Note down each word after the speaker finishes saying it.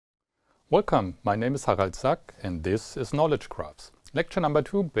Welcome, my name is Harald and this is Knowledge Graphs. Lecture number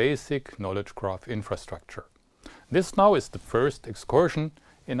 2, Basic Knowledge Graph Infrastructure. This now is the first excursion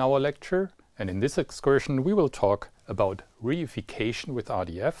in our lecture, and in this excursion we will talk about reification with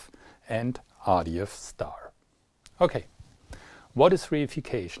RDF and RDF star. Okay, what is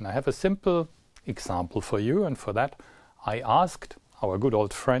reification? I have a simple example for you, and for that I asked our good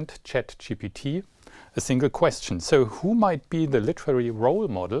old friend ChatGPT a single question. So who might be the literary role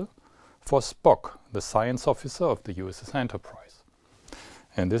model for Spock, the science officer of the USS Enterprise?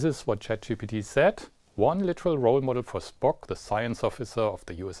 And this is what ChatGPT said. One literal role model for Spock, the science officer of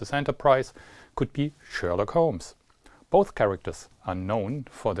the USS Enterprise, could be Sherlock Holmes. Both characters are known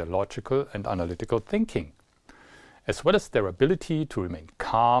for their logical and analytical thinking, as well as their ability to remain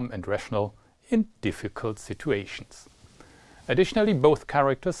calm and rational in difficult situations. Additionally, both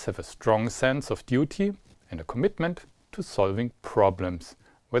characters have a strong sense of duty and a commitment to solving problems,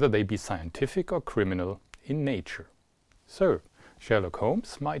 whether they be scientific or criminal in nature. So, Sherlock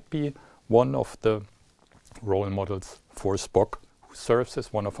Holmes might be one of the role models for Spock, who serves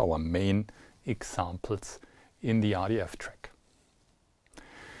as one of our main examples in the RDF track.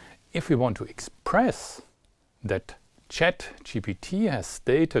 If we want to express that ChatGPT has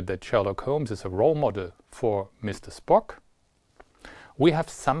stated that Sherlock Holmes is a role model for Mr. Spock, we have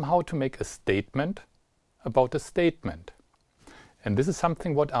somehow to make a statement about a statement. And this is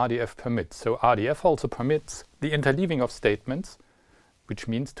something what RDF permits. So RDF also permits the interleaving of statements, which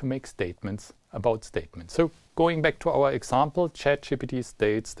means to make statements about statements. So going back to our example, ChatGPT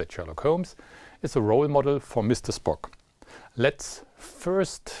states that Sherlock Holmes is a role model for Mr. Spock. Let's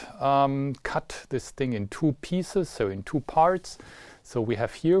first cut this thing in two pieces, so in two parts. So we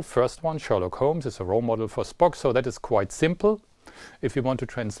have here, first one, Sherlock Holmes is a role model for Spock. So that is quite simple. If we want to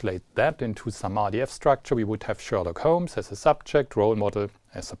translate that into some RDF structure, we would have Sherlock Holmes as a subject, role model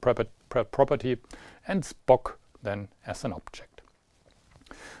as a property, and Spock then as an object.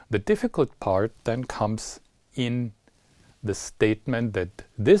 The difficult part then comes in the statement that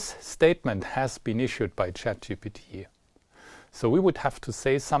this statement has been issued by ChatGPT. So we would have to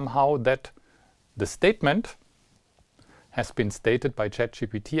say somehow that the statement has been stated by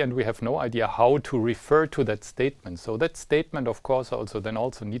ChatGPT, and we have no idea how to refer to that statement. So that statement, of course, also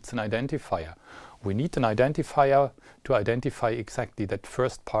needs an identifier. We need an identifier to identify exactly that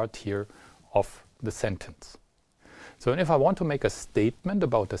first part here of the sentence. So if I want to make a statement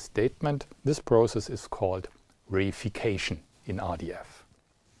about a statement, this process is called reification in RDF.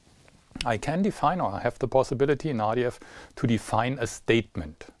 I can define, or I have the possibility in RDF to define a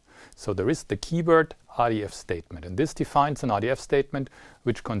statement. So there is the keyword RDF statement, and this defines an RDF statement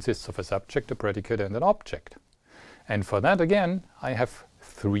which consists of a subject, a predicate, and an object. And for that, again, I have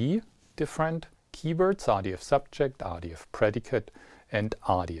three different keywords: RDF subject, RDF predicate, and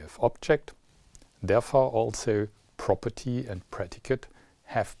RDF object. Therefore, also property and predicate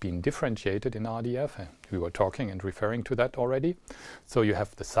have been differentiated in RDF, and we were talking and referring to that already. So you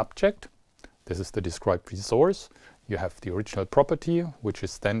have the subject, this is the described resource. You have the original property, which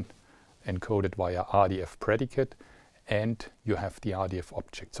is then encoded via RDF predicate, and you have the RDF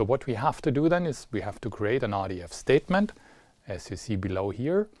object. So what we have to do then is we have to create an RDF statement, as you see below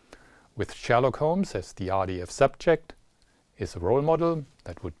here, with Sherlock Holmes as the RDF subject, is a role model,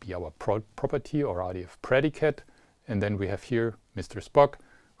 that would be our property or RDF predicate, and then we have here Mr. Spock,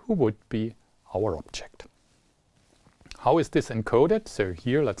 who would be our object. How is this encoded? So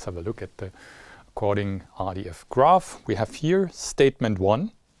here let's have a look at the according RDF graph. We have here statement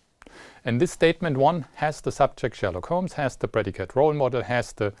 1. And this statement 1 has the subject Sherlock Holmes, has the predicate role model,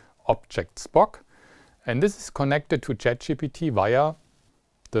 has the object Spock. And this is connected to ChatGPT via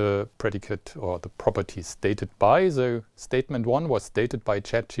the predicate or the property stated by. So statement 1 was stated by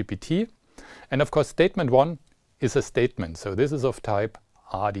ChatGPT. And of course, statement 1 is a statement. So this is of type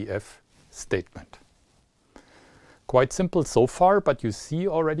RDF statement. Quite simple so far, but you see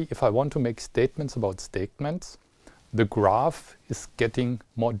already, if I want to make statements about statements, the graph is getting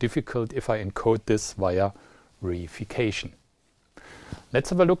more difficult if I encode this via reification. Let's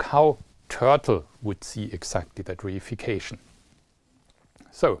have a look how Turtle would see exactly that reification.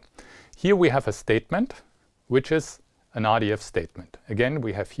 So here we have a statement, which is an RDF statement. Again,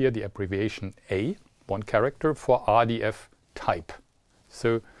 we have here the abbreviation A, one character, for RDF type.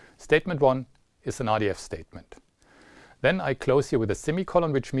 So statement 1 is an RDF statement. Then I close here with a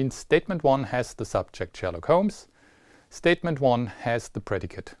semicolon, which means statement 1 has the subject Sherlock Holmes, statement 1 has the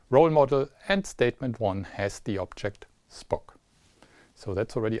predicate role model, and statement 1 has the object Spock. So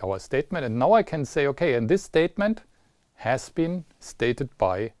that's already our statement. And now I can say, okay, and this statement has been stated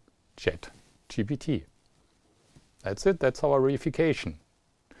by ChatGPT. That's it, that's our reification.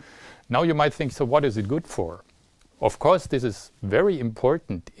 Now you might think, so what is it good for? Of course, this is very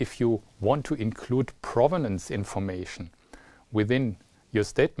important if you want to include provenance information within your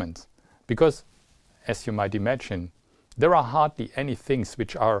statements. Because, as you might imagine, there are hardly any things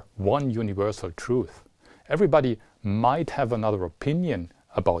which are one universal truth. Everybody might have another opinion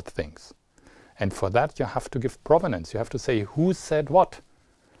about things. And for that you have to give provenance. You have to say who said what.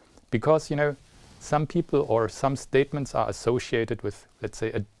 Because, you know, some people or some statements are associated with, let's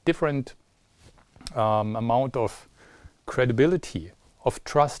say, a different amount of credibility, of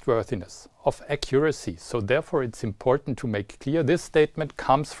trustworthiness, of accuracy. So therefore it's important to make clear this statement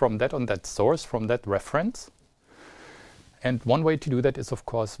comes from that on that source, from that reference. And one way to do that is, of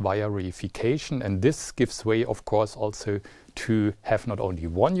course, via reification. And this gives way, of course, also to have not only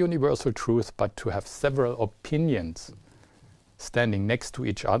one universal truth, but to have several opinions standing next to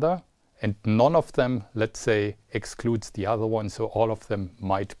each other. And none of them, let's say, excludes the other one. So all of them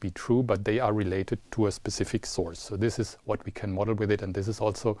might be true, but they are related to a specific source. So this is what we can model with it. And this is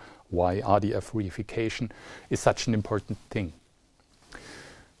also why RDF reification is such an important thing.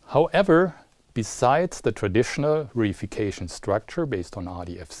 However, besides the traditional reification structure based on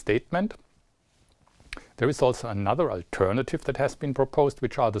RDF statement, there is also another alternative that has been proposed,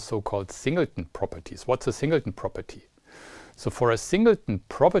 which are the so-called singleton properties. What's a singleton property? So for a singleton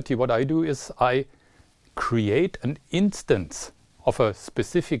property, what I do is I create an instance of a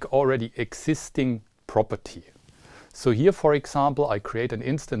specific already existing property. So here, for example, I create an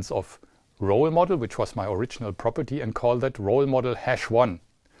instance of role model, which was my original property, and call that role model #1.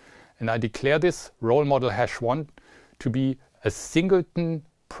 And I declare this role model #1 to be a singleton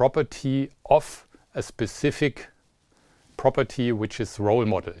property of a specific property, which is role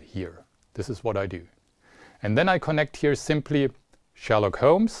model here. This is what I do. And then I connect here simply Sherlock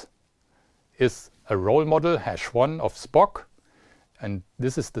Holmes is a role model #1 of Spock. And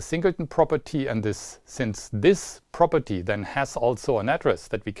this is the singleton property. And this, since this property then has also an address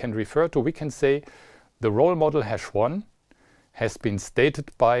that we can refer to, we can say the role model #1 has been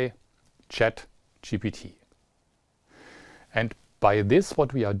stated by ChatGPT. And by this,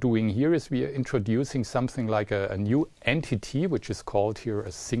 what we are doing here is we are introducing something like a new entity, which is called here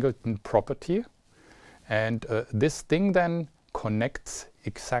a singleton property. And this thing then connects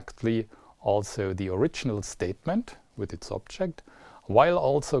exactly also the original statement with its object, while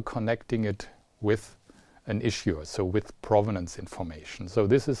also connecting it with an issuer, so with provenance information. So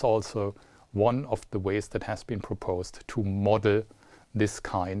this is also one of the ways that has been proposed to model this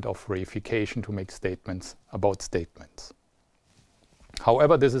kind of reification, to make statements about statements.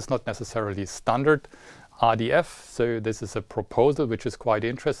 However, this is not necessarily standard RDF, so this is a proposal which is quite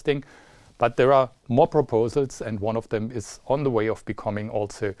interesting. But there are more proposals, and one of them is on the way of becoming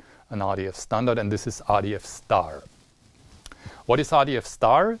also an RDF standard, and this is RDF star. What is RDF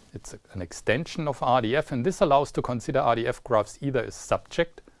star? It's an extension of RDF, and this allows to consider RDF graphs either as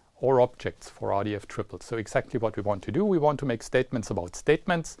subject or objects for RDF triples. So exactly what we want to do, we want to make statements about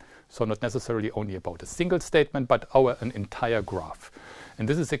statements, so not necessarily only about a single statement, but an entire graph. And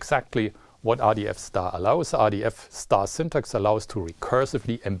this is exactly what RDF star allows. RDF star syntax allows to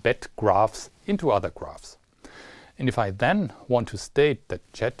recursively embed graphs into other graphs. And if I then want to state that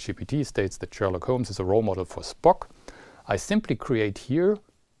ChatGPT states that Sherlock Holmes is a role model for Spock, I simply create here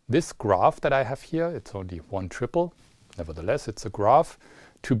this graph that I have here. It's only one triple. Nevertheless, it's a graph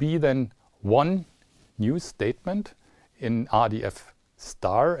to be then one new statement in RDF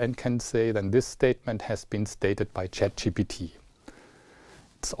star, and can say then this statement has been stated by ChatGPT.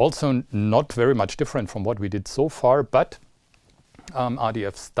 It's also not very much different from what we did so far, but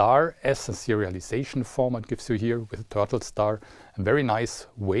RDF star as a serialization format gives you here with turtle star a very nice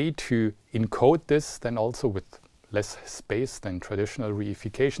way to encode this, then also with less space than traditional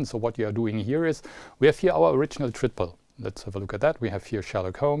reification. So what you are doing here is we have here our original triple. Let's have a look at that. We have here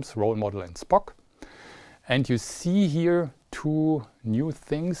Sherlock Holmes, role model, and Spock. And you see here two new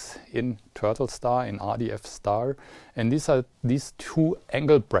things in turtle star, in RDF star. And these are these two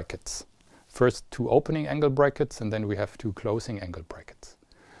angle brackets. First two opening angle brackets, and then we have two closing angle brackets.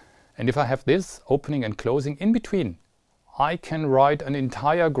 And if I have this opening and closing in between, I can write an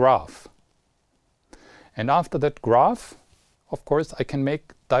entire graph. And after that graph, of course, I can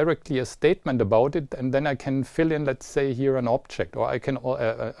make directly a statement about it, and then I can fill in, let's say, here an object, or I can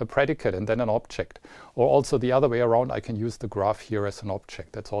a predicate and then an object. Or also the other way around, I can use the graph here as an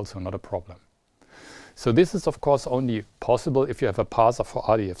object. That's also not a problem. So this is, of course, only possible if you have a parser for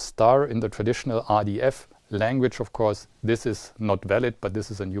RDF star. In the traditional RDF language, of course, this is not valid, but this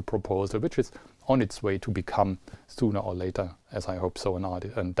is a new proposal, which is on its way to become sooner or later, as I hope so, an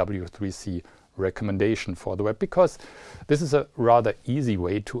W3C recommendation for the web, because this is a rather easy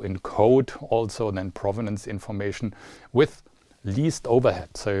way to encode also then provenance information with least overhead.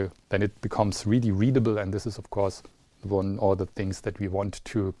 So then it becomes really readable, and this is of course one of the things that we want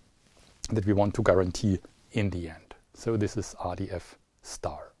to guarantee in the end. So this is RDF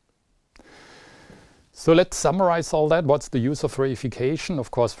star. So let's summarize all that. What's the use of reification?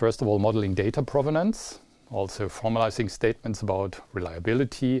 Of course, first of all, modeling data provenance, also formalizing statements about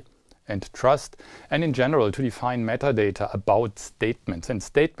reliability and trust, and in general to define metadata about statements. And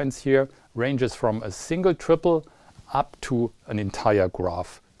statements here ranges from a single triple up to an entire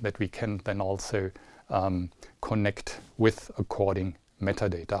graph that we can then also connect with according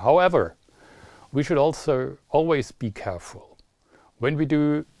metadata. However, we should also always be careful. When we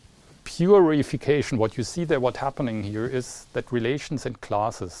do pure reification, what you see there, what's happening here is that relations and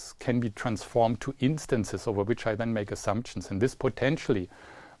classes can be transformed to instances over which I then make assumptions, and this potentially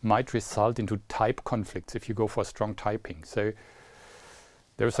might result into type conflicts if you go for strong typing. So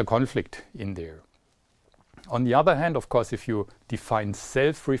there's a conflict in there. On the other hand, of course, if you define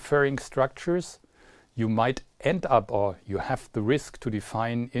self-referring structures, you might end up, or you have the risk to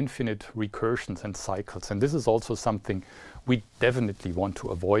define infinite recursions and cycles. And this is also something we definitely want to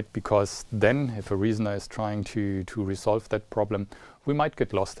avoid, because then if a reasoner is trying to resolve that problem, we might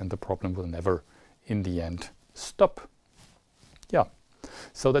get lost and the problem will never, in the end, stop. Yeah,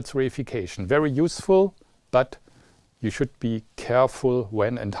 so that's reification. Very useful, but you should be careful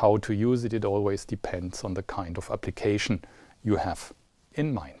when and how to use it. It always depends on the kind of application you have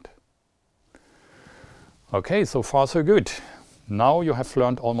in mind. Okay, so far so good. Now you have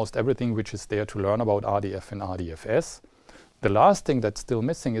learned almost everything which is there to learn about RDF and RDFS. The last thing that's still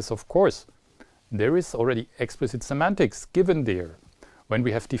missing is, of course, there is already explicit semantics given there. When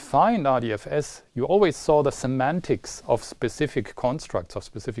we have defined RDFS, you always saw the semantics of specific constructs, of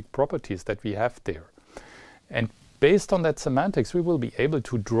specific properties that we have there. And based on that semantics, we will be able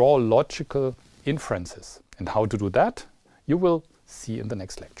to draw logical inferences. And how to do that, you will see in the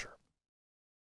next lecture.